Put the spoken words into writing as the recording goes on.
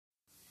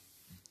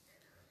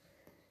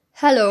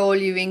Hello, all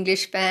you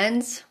English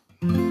fans.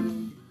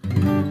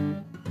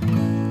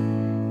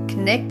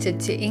 Connected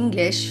to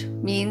English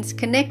means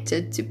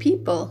connected to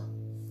people.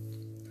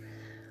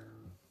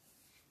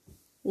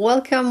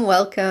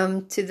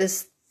 Welcome to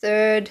this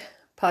third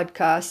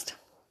podcast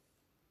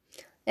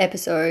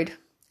episode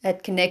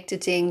at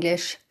Connected to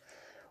English,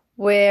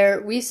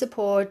 where we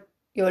support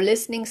your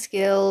listening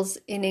skills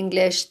in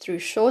English through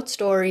short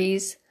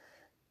stories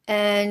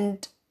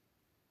and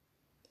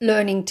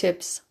learning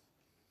tips.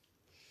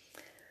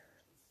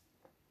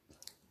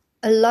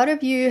 A lot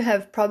of you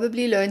have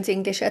probably learned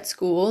English at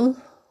school,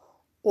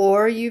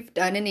 or you've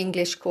done an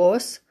English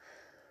course,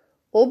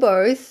 or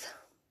both.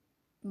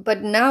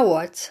 But now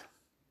what?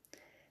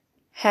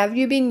 Have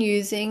you been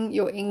using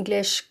your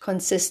English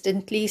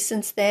consistently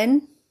since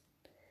then?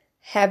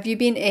 Have you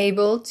been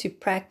able to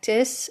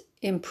practice,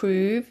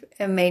 improve,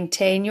 and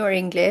maintain your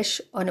English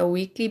on a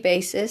weekly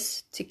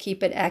basis to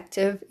keep it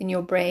active in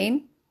your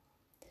brain?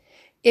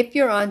 If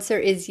your answer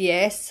is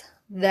yes,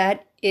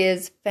 that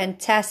is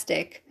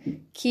fantastic.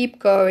 Keep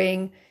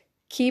going,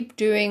 keep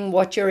doing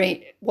what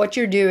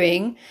you're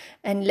doing,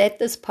 and let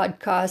this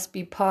podcast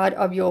be part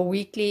of your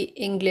weekly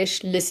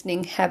English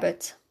listening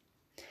habit.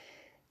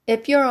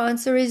 If your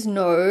answer is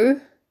no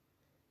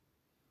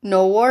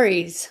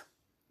worries.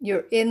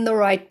 You're in the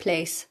right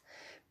place,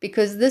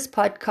 because this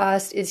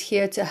podcast is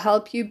here to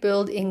help you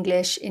build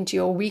English into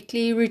your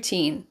weekly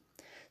routine.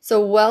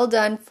 So well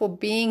done for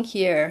being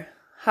here.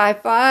 High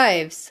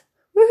fives.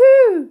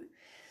 Woohoo!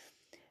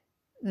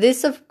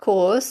 This, of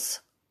course,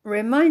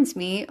 reminds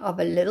me of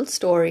a little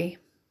story.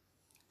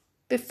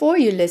 Before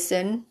you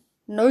listen,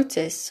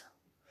 notice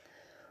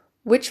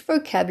which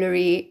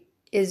vocabulary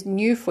is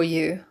new for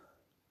you.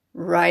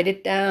 Write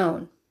it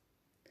down.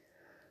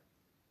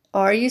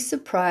 Are you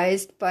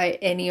surprised by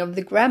any of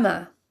the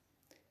grammar?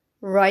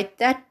 Write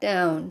that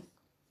down.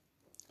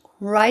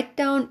 Write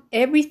down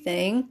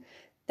everything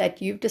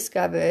that you've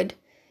discovered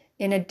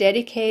in a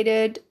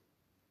dedicated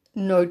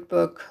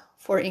notebook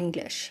for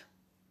English.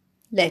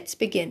 Let's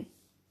begin.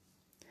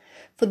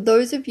 For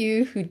those of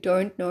you who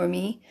don't know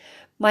me,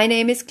 my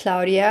name is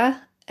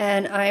Claudia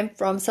and I'm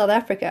from South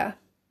Africa.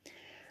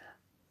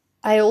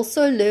 I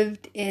also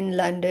lived in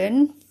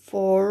London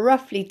for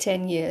roughly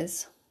 10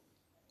 years.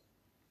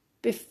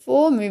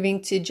 Before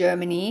moving to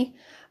Germany,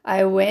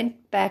 I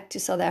went back to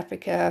South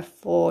Africa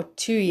for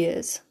 2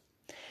 years.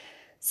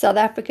 South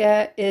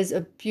Africa is a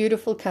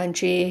beautiful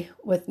country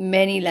with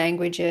many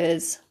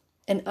languages,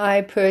 and I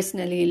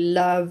personally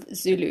love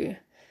Zulu.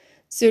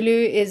 Zulu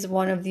is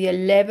one of the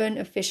 11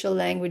 official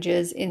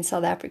languages in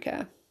South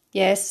Africa.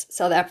 Yes,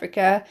 South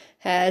Africa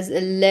has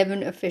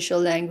 11 official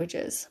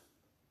languages.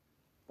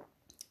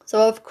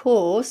 So, of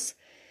course,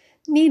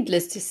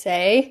 needless to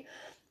say,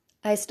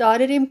 I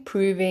started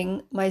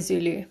improving my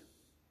Zulu.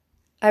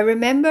 I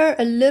remember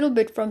a little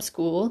bit from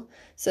school,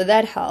 so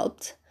that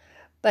helped,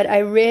 but I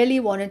really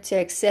wanted to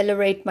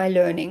accelerate my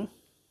learning.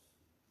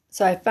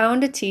 So I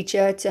found a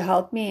teacher to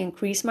help me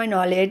increase my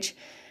knowledge,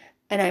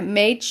 and I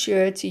made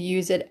sure to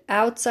use it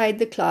outside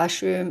the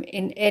classroom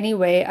in any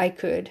way I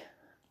could.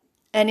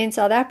 And in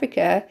South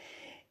Africa,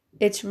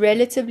 it's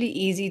relatively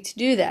easy to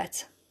do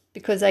that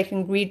because I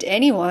can greet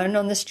anyone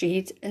on the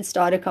street and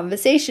start a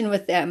conversation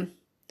with them.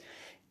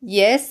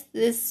 Yes,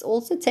 this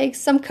also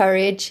takes some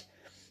courage,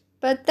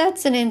 but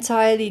that's an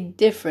entirely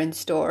different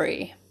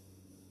story.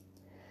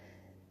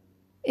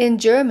 In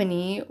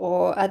Germany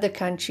or other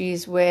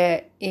countries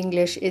where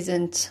English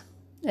isn't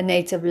a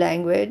native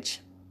language,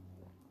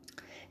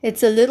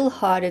 it's a little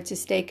harder to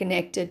stay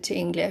connected to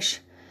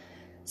English.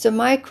 So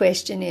my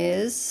question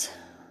is,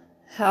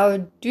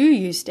 how do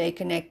you stay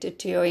connected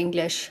to your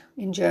English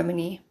in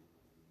Germany?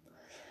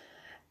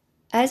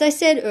 As I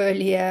said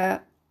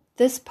earlier,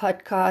 this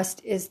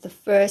podcast is the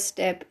first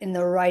step in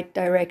the right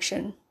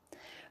direction.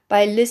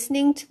 By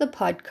listening to the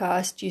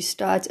podcast, you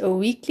start a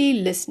weekly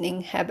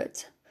listening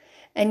habit,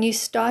 and you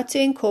start to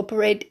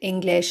incorporate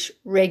English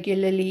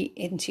regularly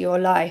into your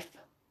life,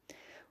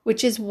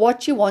 which is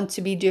what you want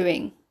to be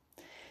doing.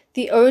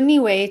 The only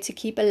way to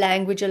keep a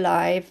language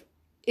alive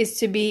is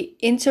to be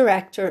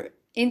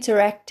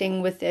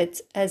interacting with it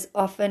as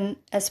often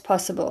as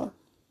possible.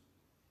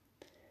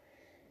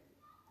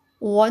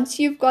 Once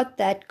you've got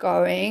that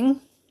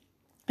going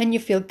and you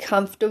feel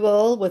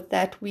comfortable with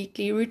that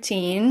weekly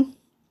routine,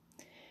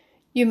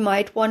 you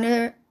might want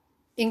to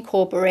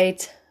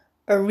incorporate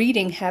a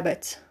reading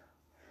habit.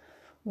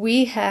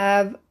 We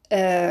have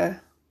a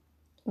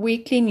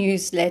weekly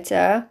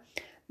newsletter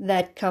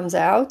that comes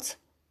out,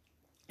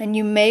 and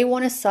you may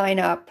want to sign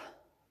up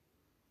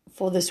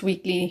for this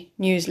weekly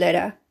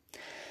newsletter.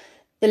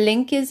 The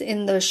link is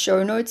in the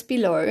show notes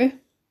below,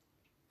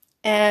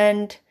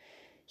 and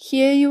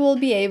here you will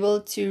be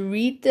able to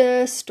read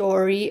the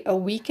story a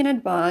week in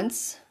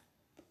advance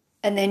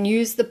and then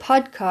use the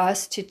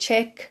podcast to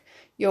check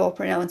your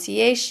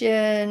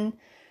pronunciation,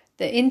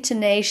 the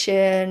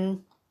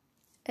intonation,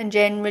 and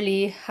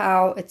generally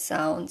how it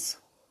sounds.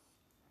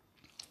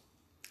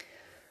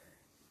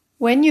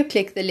 When you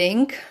click the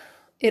link,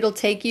 it'll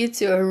take you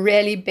to a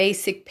really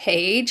basic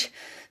page,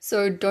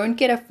 So don't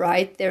get a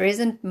fright. There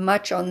isn't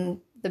much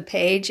on the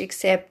page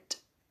except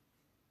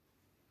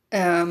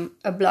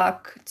a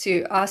block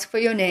to ask for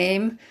your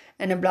name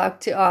and a block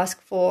to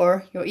ask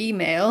for your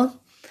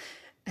email.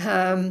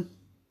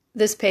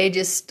 This page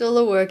is still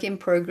a work in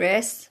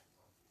progress,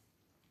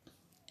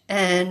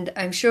 and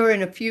I'm sure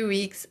in a few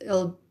weeks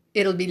it'll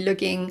be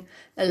looking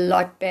a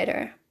lot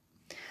better.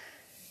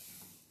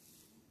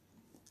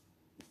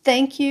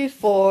 Thank you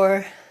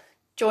for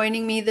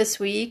joining me this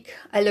week.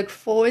 I look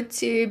forward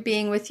to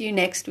being with you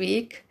next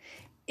week.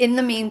 In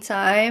the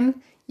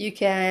meantime, you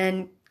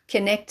can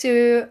connect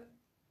with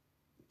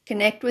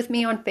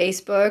me on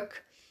Facebook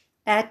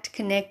at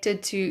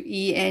Connected to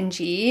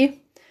ENG.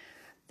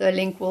 The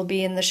link will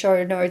be in the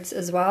show notes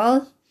as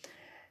well.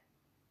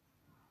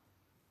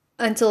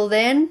 Until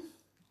then,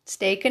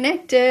 stay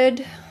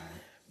connected.